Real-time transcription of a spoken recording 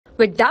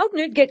With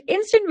Doubtnut, get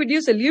instant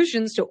video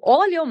solutions to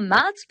all your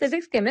maths,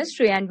 physics,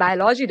 chemistry, and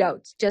biology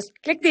doubts. Just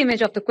click the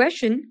image of the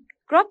question,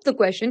 crop the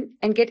question,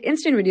 and get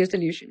instant video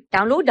solution.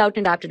 Download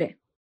Doubtnut app today.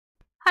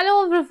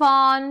 Hello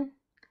everyone.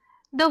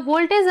 The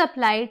voltage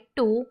applied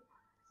to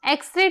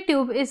X-ray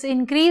tube is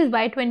increased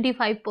by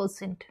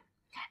 25%.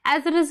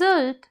 As a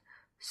result,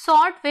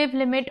 short wave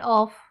limit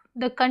of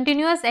the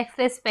continuous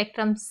X-ray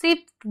spectrum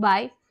shifts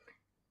by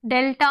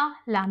delta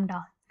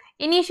lambda.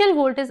 Initial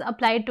voltage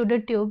applied to the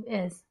tube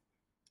is.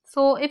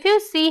 So if you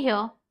see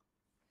here,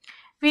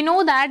 we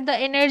know that the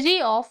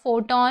energy of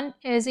photon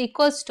is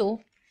equals to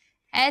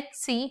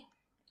hc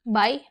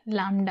by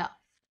lambda.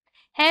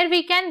 Here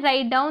we can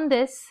write down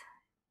this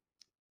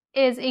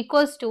is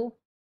equals to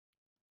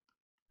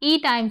E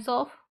times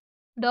of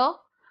the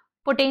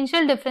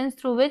potential difference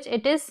through which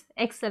it is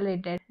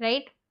accelerated,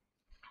 right?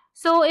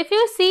 So if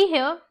you see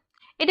here,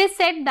 it is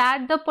said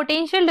that the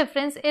potential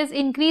difference is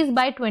increased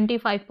by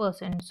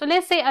 25%. So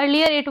let's say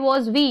earlier it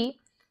was V,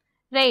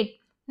 right?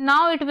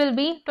 Now it will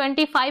be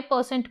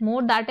 25%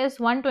 more, that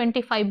is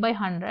 125 by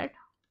 100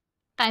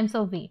 times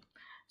of V.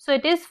 So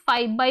it is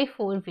 5 by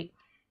 4V,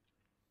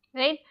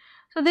 right?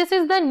 So this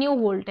is the new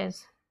voltage.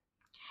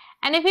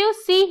 And if you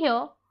see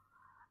here,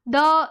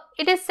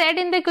 it is said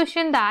in the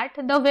question that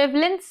the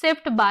wavelength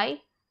shift by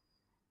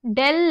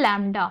del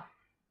lambda.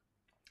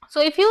 So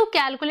if you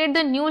calculate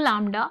the new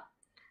lambda,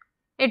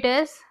 it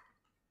is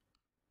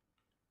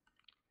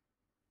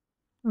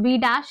V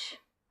dash,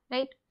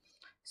 right?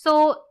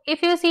 So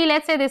if you see,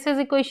 let's say this is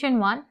equation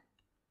 1,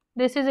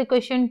 this is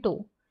equation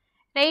 2,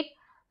 right?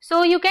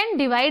 So you can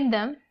divide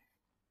them.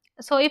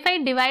 So if I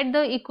divide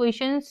the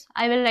equations,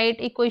 I will write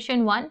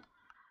equation 1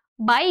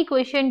 by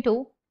equation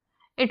 2,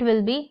 it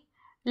will be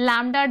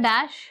lambda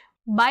dash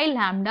by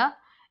lambda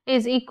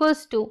is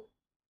equals to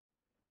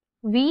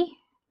V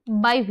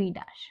by V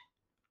dash,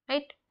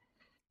 right?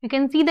 You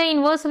can see the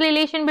inverse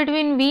relation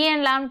between V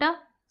and lambda.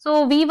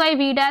 So V by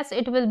V dash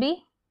it will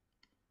be,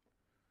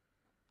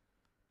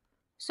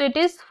 so it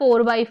is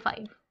 4 by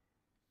 5,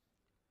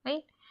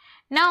 right?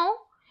 Now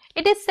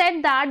it is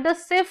said that the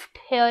shift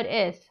here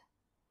is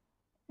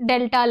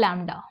delta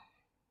lambda,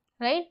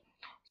 right?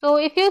 So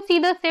if you see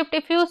the shift,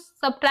 if you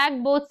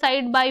subtract both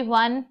sides by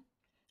 1,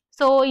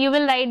 so you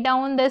will write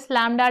down this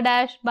lambda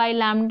dash by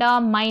lambda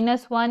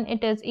minus 1,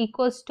 it is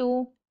equals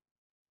to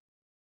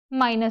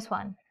minus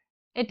 1.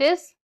 It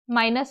is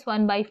minus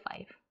 1 by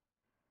 5,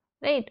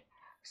 right?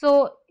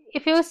 So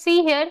if you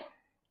see here,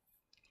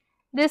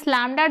 this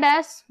lambda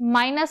dash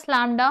minus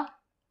lambda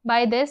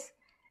by this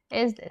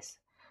is this.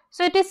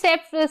 So it is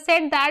said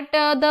that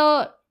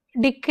the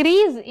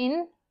decrease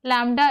in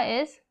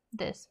lambda is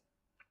this,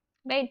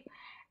 right?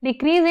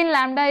 Decrease in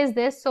lambda is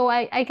this. So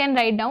I can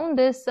write down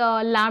this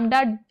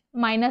lambda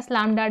minus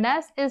lambda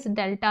dash is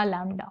delta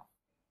lambda.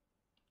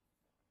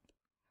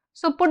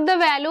 So put the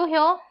value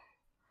here.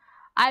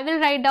 I will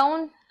write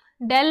down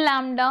del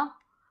lambda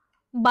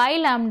by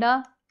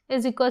lambda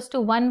is equals to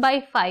 1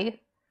 by 5.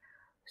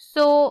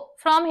 So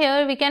from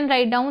here we can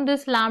write down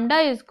this lambda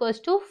is equals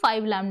to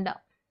 5 lambda,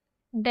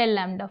 del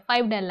lambda,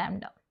 5 del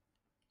lambda,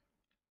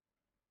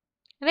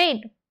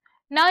 right?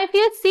 Now if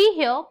you see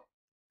here,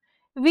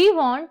 we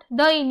want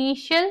the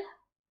initial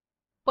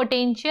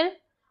potential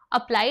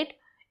applied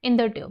in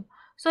the tube.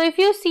 So if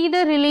you see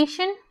the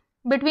relation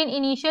between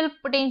initial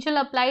potential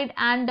applied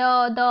and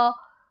the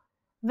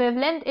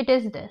wavelength, it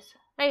is this,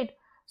 right?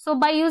 So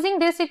by using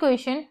this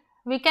equation,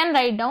 we can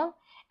write down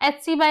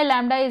hc by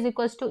lambda is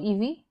equals to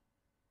ev.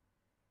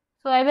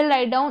 So I will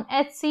write down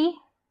hc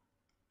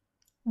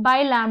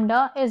by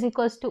lambda is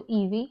equals to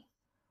ev.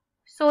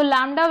 So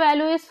lambda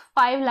value is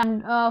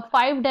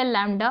 5 del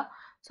lambda.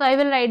 So I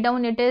will write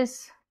down it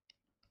is,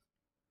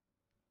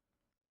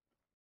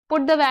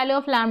 put the value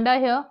of lambda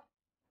here.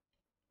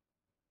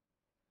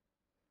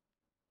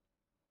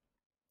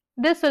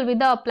 This will be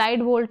the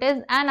applied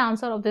voltage and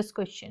answer of this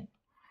question.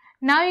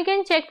 Now you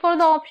can check for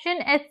the option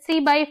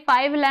hc by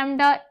 5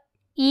 lambda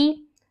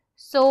E.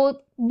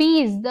 So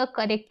B is the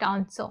correct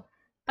answer.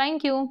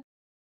 Thank you.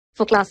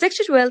 For class 6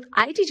 to 12,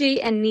 IIT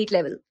JEE and NEET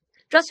level.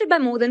 Trusted by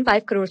more than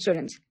 5 crore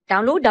students.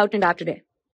 Download Doubtnut app today.